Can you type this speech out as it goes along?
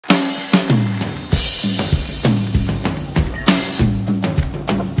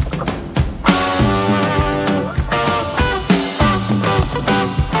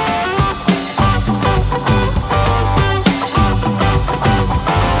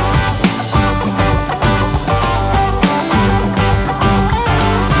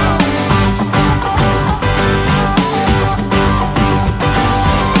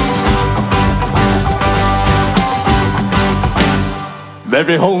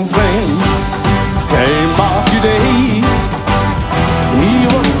every old friend came by today. He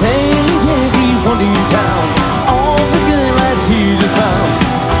was telling everyone in town all the girl that he just found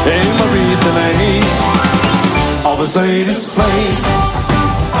in Marie's name. Of his latest flame.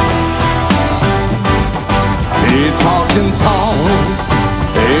 He talked and talked,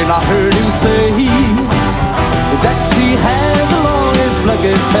 and I heard him say that she had the longest,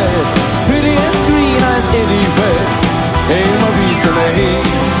 blackest hair, prettiest green eyes anywhere. In Marie's name.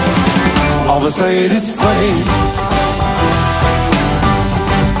 Of his latest flame.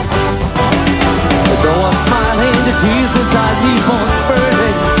 Though I smile and the tears inside me was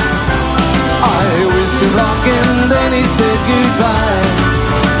burning, I wished him luck and then he said goodbye.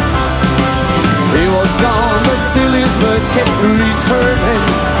 He was gone but still his word kept returning.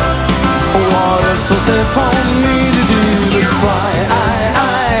 What else was there for me to do but cry?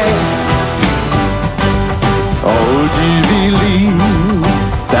 Oh, do you believe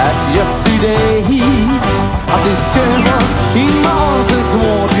that yesterday this girl was in my arms and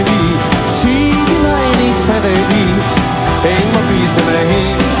swore to me? She denied eternity in Marie's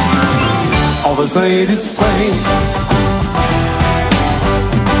name. Of his latest flame.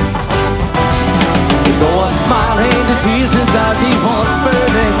 Though I smiled and the tears inside me was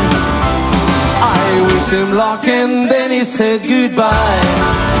burning, I wished him luck and then he said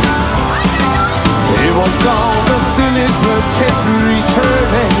goodbye. He was gone but still his word kept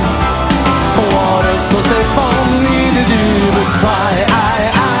returning. What else was there for me to do but cry?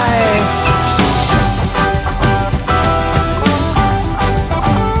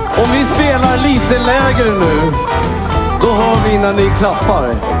 Om vi spelar lite lägre nu, då hör vi när ni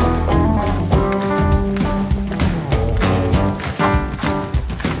klappar.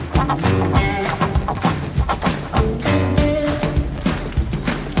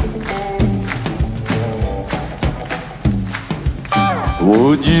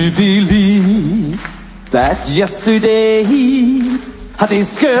 Would you believe that yesterday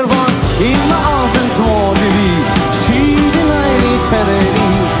this girl was in my arms and swore to me? She denied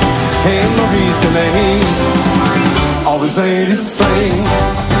eternity in Marie's name. Of his latest flame.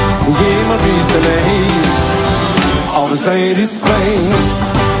 Yeah, Marie's name. Of his latest flame.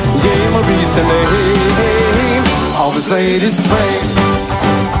 Yeah, Marie's name. Of his latest flame.